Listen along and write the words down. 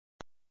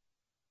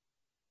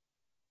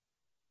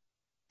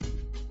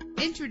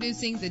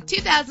Introducing the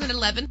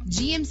 2011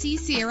 GMC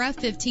Sierra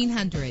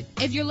 1500.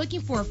 If you're looking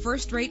for a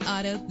first-rate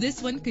auto,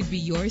 this one could be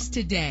yours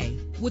today.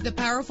 With a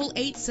powerful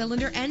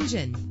 8-cylinder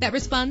engine that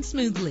responds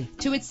smoothly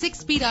to its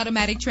 6-speed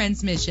automatic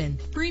transmission.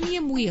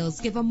 Premium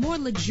wheels give a more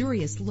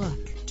luxurious look.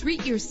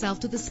 Treat yourself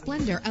to the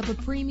splendor of a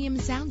premium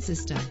sound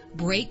system.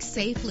 Brake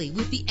safely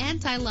with the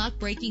anti-lock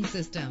braking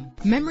system.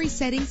 Memory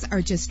settings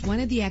are just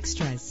one of the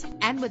extras.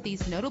 And with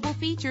these notable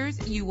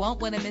features, you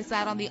won't want to miss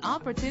out on the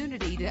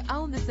opportunity to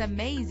own this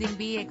amazing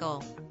vehicle.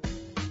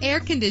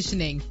 Air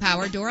conditioning,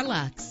 power door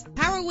locks,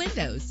 power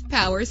windows,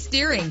 power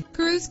steering,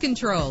 cruise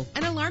control,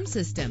 an alarm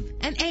system,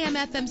 an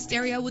AM/FM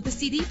stereo with a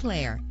CD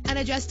player, an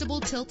adjustable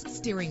tilt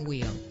steering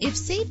wheel. If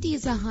safety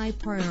is a high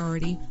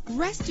priority,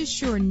 rest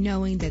assured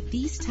knowing that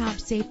these top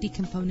safety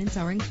components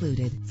are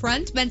included.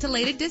 Front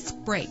ventilated disc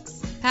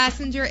brakes,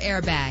 passenger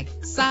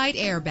airbag, side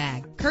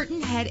airbag,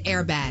 curtain head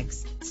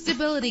airbags,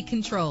 stability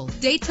control,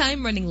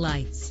 daytime running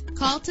lights.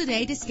 Call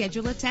today to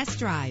schedule a test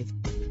drive.